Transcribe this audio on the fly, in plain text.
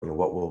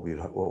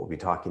what we'll be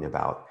talking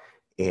about.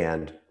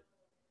 And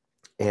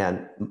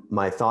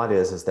my thought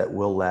is that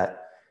we'll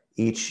let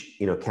each,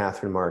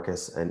 Catherine,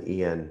 Marcus, and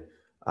Ian,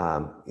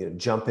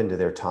 jump into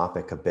their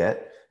topic a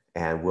bit,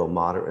 and we'll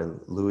moderate, and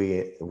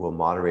Louis will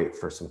moderate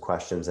for some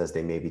questions as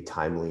they may be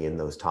timely in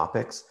those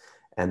topics.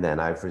 And then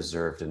I've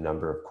reserved a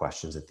number of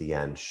questions at the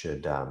end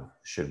should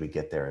we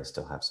get there and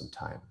still have some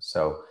time.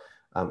 So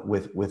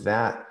with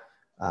that,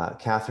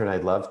 Catherine,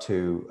 I'd love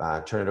to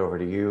turn it over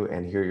to you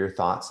and hear your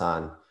thoughts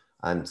on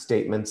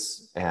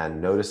statements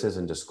and notices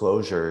and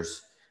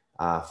disclosures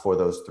for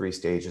those 3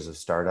 stages of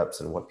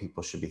startups and what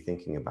people should be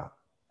thinking about.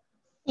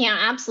 Yeah,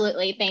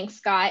 absolutely. Thanks,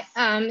 Scott.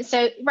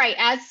 So right,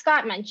 as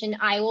Scott mentioned,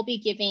 I will be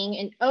giving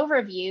an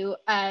overview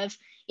of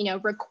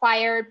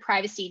required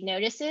privacy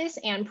notices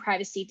and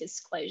privacy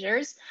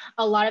disclosures.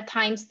 A lot of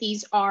times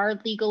these are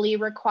legally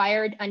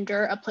required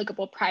under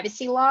applicable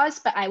privacy laws,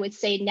 but I would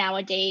say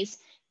nowadays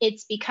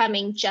it's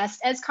becoming just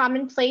as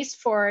commonplace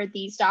for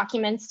these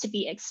documents to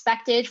be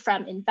expected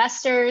from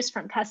investors,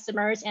 from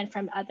customers, and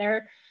from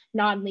other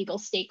non-legal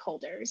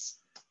stakeholders.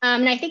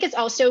 And I think it's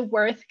also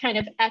worth kind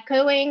of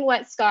echoing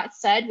what Scott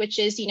said, which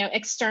is,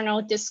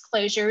 external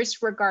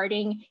disclosures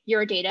regarding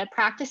your data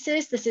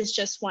practices. This is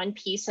just one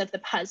piece of the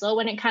puzzle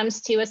when it comes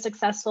to a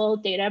successful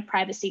data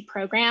privacy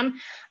program.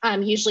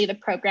 Usually the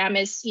program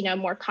is,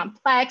 more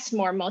complex,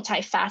 more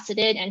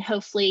multifaceted, and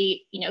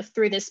hopefully,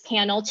 through this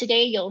panel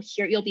today, you'll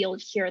be able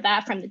to hear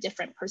that from the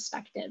different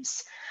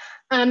perspectives.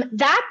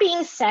 That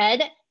being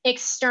said,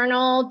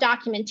 external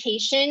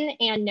documentation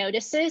and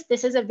notices,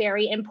 this is a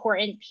very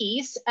important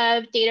piece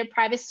of data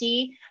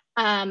privacy.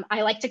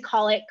 I like to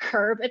call it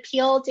curb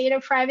appeal data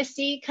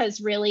privacy, because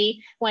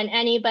really when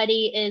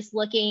anybody is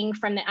looking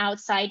from the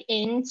outside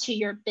into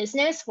your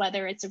business,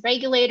 whether it's a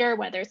regulator,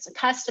 whether it's a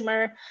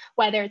customer,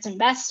 whether it's an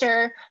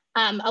investor,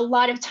 a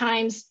lot of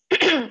times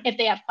if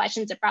they have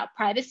questions about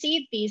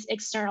privacy, these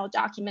external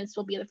documents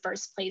will be the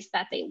first place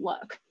that they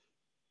look.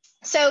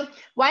 So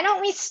why don't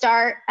we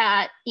start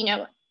at,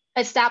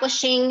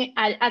 establishing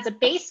as a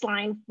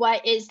baseline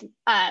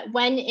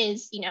when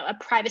is a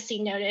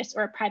privacy notice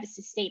or a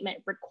privacy statement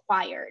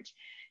required.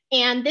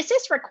 And this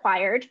is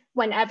required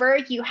whenever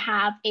you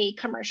have a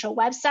commercial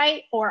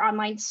website or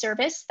online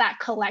service that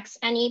collects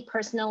any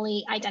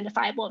personally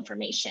identifiable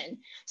information.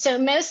 So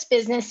most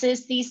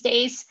businesses these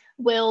days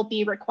will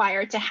be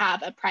required to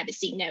have a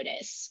privacy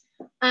notice.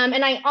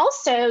 And I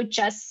also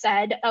just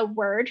said a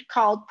word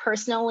called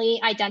personally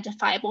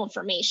identifiable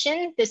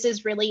information. This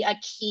is really a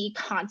key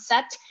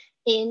concept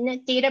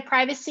in data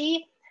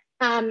privacy.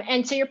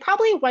 And so you're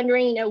probably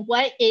wondering,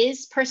 what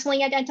is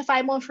personally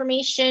identifiable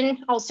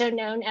information, also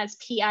known as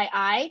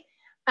PII?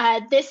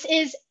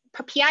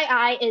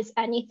 PII is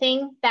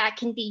anything that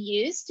can be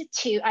used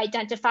to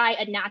identify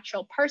a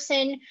natural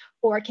person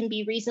or can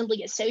be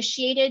reasonably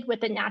associated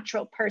with a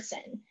natural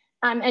person.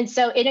 And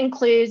so it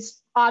includes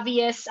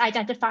obvious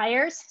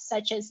identifiers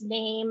such as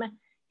name,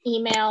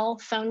 email,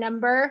 phone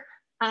number,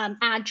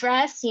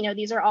 address.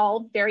 These are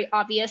all very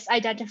obvious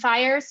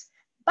identifiers.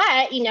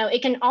 But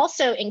it can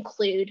also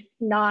include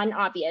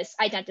non-obvious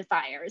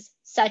identifiers,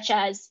 such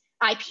as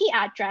IP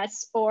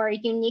address or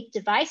unique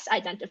device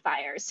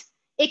identifiers.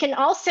 It can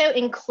also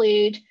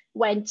include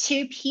when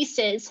 2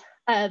 pieces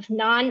of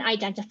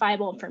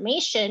non-identifiable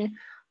information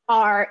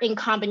are in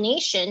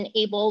combination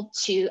able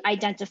to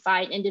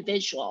identify an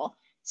individual.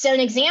 So an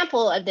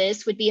example of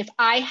this would be if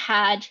I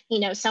had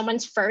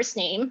someone's first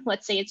name,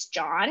 let's say it's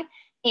John,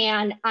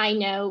 and I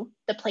know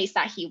the place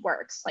that he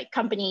works, like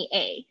company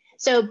A.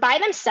 So by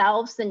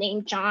themselves, the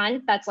name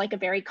John, that's like a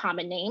very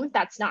common name.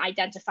 That's not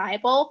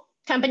identifiable.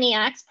 Company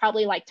X,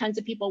 probably like tons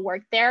of people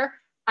work there.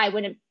 I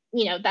wouldn't,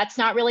 that's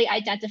not really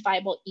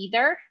identifiable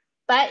either.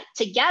 But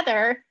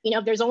together,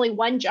 if there's only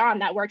one John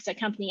that works at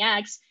company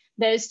X,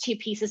 those 2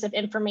 pieces of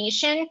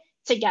information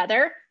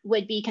together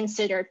would be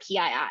considered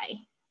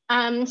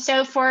PII.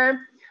 So for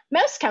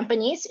most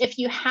companies, if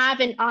you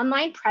have an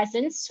online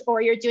presence or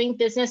you're doing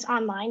business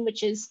online,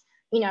 which is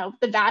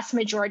the vast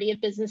majority of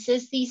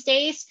businesses these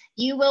days,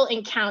 you will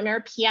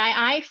encounter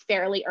PII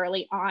fairly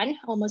early on,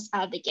 almost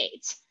out of the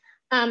gate.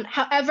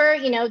 However,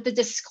 the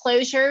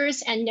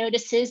disclosures and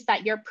notices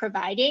that you're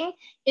providing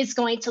is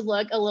going to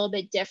look a little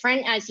bit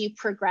different as you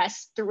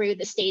progress through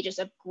the stages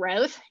of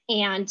growth.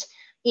 And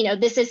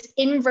this is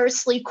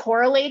inversely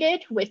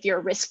correlated with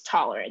your risk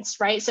tolerance,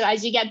 right? So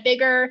as you get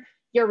bigger,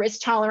 your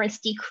risk tolerance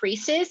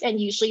decreases, and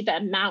usually the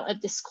amount of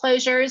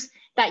disclosures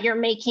that you're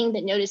making,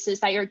 the notices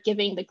that you're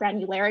giving, the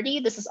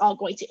granularity, this is all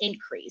going to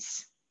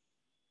increase.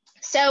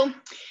 So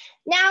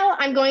now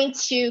I'm going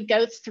to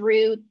go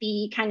through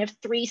the kind of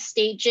 3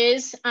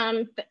 stages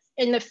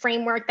in the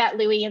framework that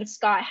Louis and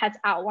Scott has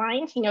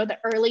outlined. The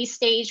early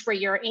stage where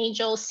you're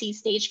angel, seed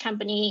stage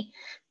company,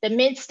 the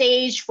mid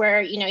stage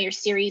where your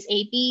series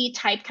A/B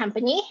type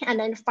company, and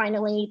then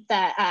finally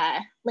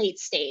the late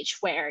stage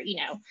where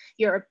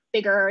you're a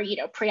bigger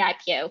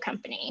pre-IPO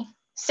company.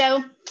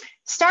 So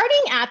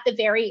starting at the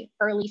very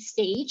early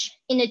stage,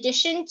 in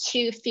addition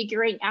to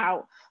figuring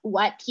out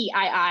what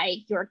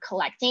PII you're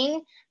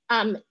collecting,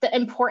 the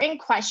important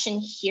question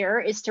here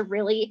is to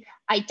really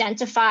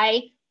identify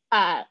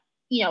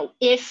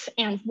if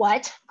and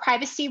what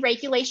privacy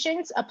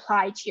regulations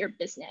apply to your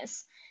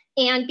business.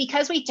 And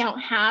because we don't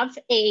have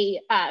a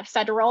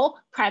federal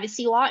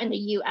privacy law in the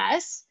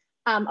US,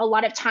 a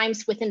lot of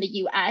times within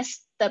the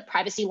US, the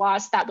privacy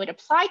laws that would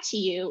apply to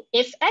you,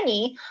 if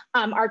any,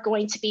 are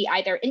going to be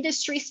either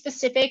industry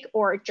specific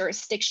or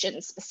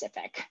jurisdiction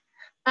specific.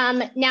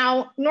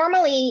 Now,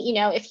 normally,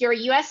 if you're a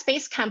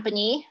US-based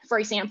company, for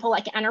example,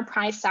 like an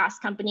enterprise SaaS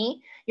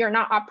company, you're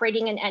not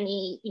operating in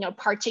any,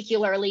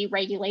 particularly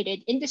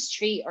regulated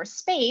industry or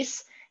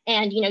space,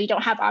 and you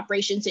don't have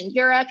operations in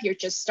Europe, you're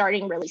just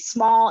starting really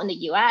small in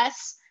the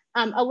US.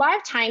 A lot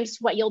of times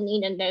what you'll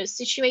need in those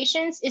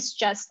situations is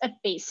just a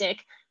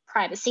basic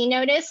privacy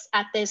notice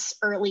at this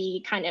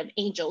early kind of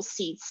angel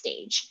seed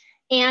stage.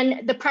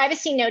 And the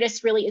privacy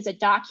notice really is a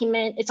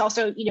document. It's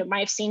also, you might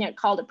have seen it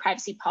called a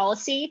privacy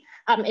policy.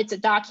 It's a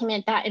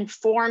document that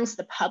informs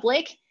the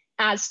public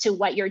as to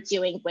what you're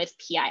doing with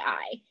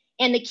PII.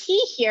 And the key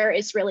here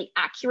is really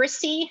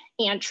accuracy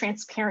and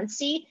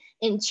transparency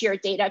into your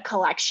data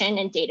collection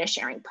and data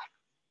sharing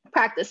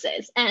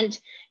practices. And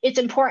it's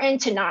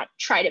important to not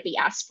try to be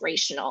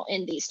aspirational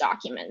in these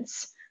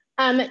documents.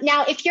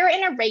 Now, if you're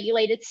in a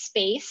regulated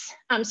space,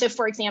 so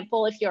for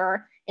example, if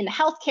you're in the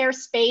healthcare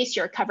space,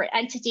 you're a covered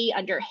entity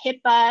under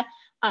HIPAA,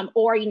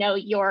 or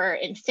you're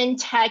in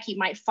fintech, you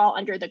might fall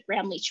under the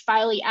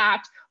Gramm-Leach-Bliley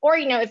Act, or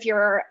if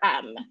you're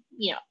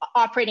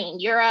operating in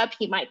Europe,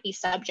 you might be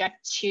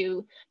subject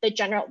to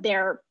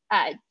their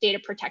data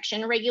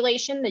protection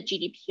regulation, the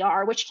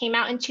GDPR, which came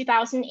out in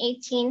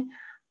 2018.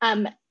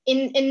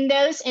 In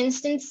those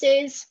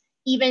instances,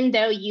 even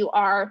though you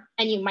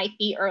might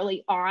be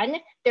early on,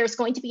 there's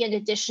going to be an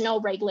additional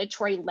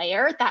regulatory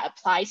layer that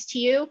applies to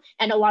you.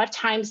 And a lot of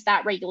times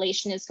that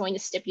regulation is going to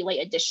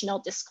stipulate additional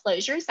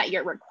disclosures that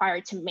you're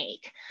required to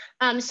make.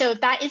 So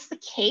if that is the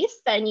case,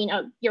 then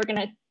you're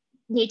gonna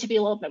need to be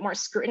a little bit more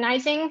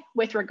scrutinizing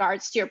with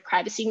regards to your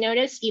privacy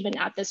notice, even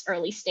at this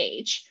early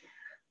stage.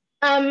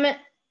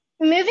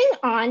 Moving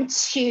on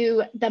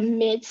to the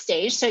mid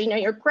stage. So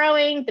you're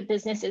growing, the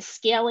business is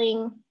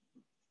scaling,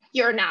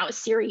 you're now a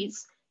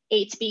Series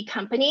A to B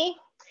company.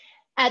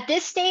 At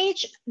this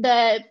stage,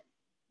 it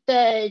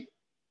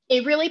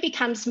really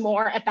becomes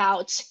more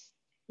about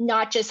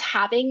not just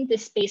having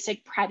this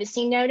basic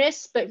privacy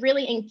notice, but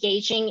really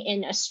engaging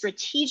in a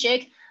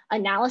strategic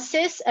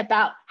analysis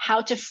about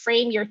how to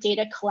frame your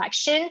data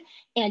collection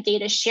and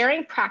data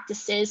sharing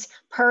practices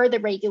per the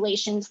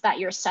regulations that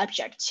you're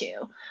subject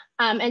to.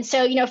 And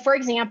so, for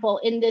example,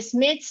 in this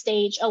mid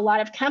stage, a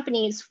lot of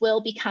companies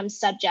will become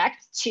subject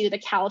to the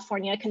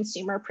California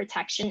Consumer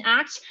Protection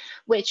Act,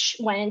 which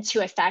went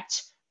into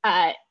effect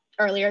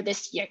earlier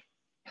this year.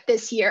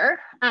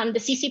 The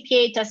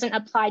CCPA doesn't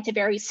apply to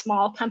very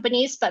small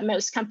companies, but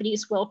most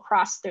companies will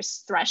cross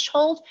this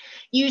threshold,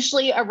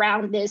 usually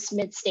around this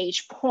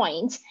mid-stage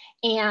point.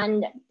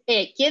 And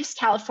it gives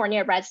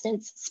California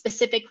residents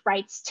specific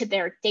rights to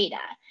their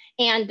data.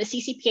 And the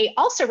CCPA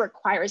also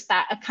requires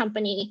that a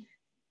company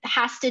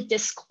has to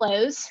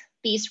disclose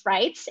these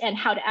rights and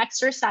how to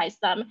exercise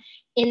them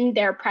in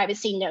their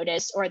privacy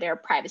notice or their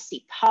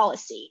privacy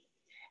policy.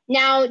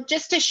 Now,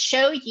 just to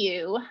show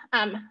you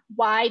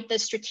why the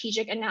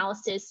strategic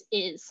analysis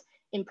is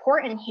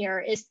important here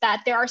is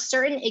that there are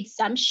certain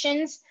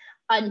exemptions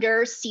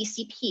under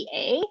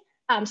CCPA.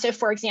 So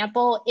for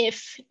example,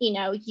 if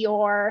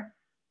you're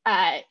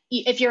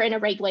in a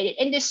regulated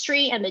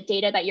industry and the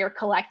data that you're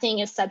collecting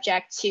is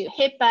subject to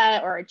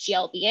HIPAA or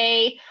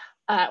GLBA,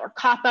 or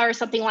COPPA or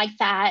something like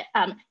that,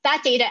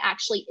 that data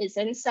actually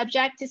isn't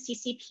subject to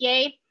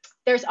CCPA.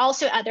 There's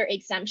also other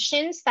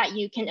exemptions that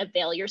you can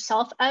avail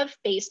yourself of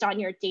based on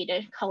your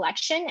data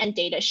collection and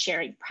data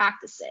sharing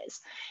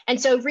practices. And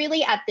so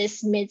really at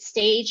this mid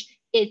stage,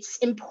 it's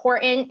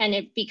important and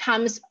it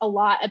becomes a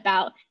lot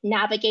about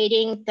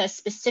navigating the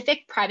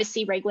specific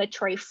privacy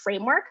regulatory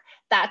framework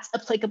that's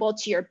applicable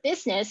to your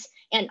business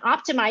and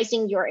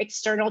optimizing your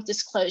external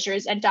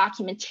disclosures and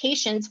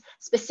documentations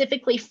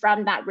specifically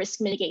from that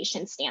risk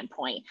mitigation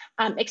standpoint,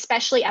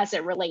 especially as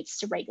it relates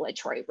to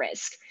regulatory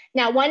risk.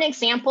 Now, one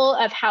example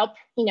of how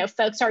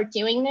folks are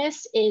doing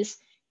this is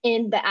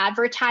in the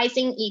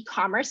advertising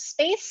e-commerce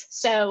space.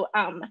 So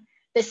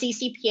the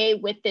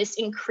CCPA, with this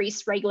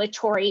increased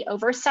regulatory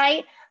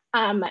oversight,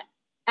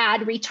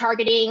 ad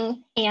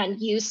retargeting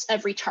and use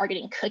of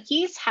retargeting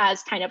cookies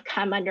has kind of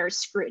come under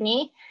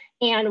scrutiny.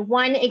 And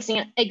one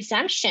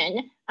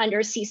exemption under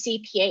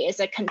CCPA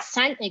is a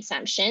consent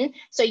exemption.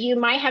 So you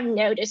might have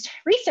noticed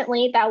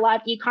recently that a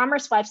lot of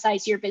e-commerce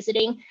websites you're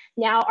visiting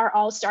now are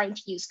all starting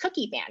to use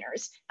cookie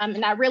banners.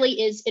 And that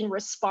really is in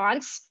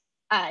response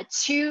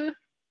to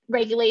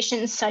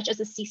regulations such as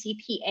the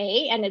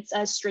CCPA, and it's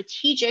a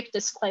strategic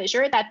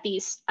disclosure that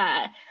these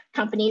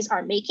companies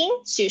are making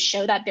to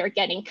show that they're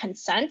getting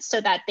consent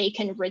so that they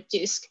can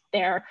reduce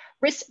their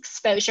risk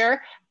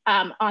exposure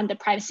on the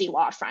privacy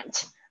law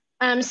front.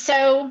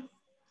 So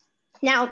now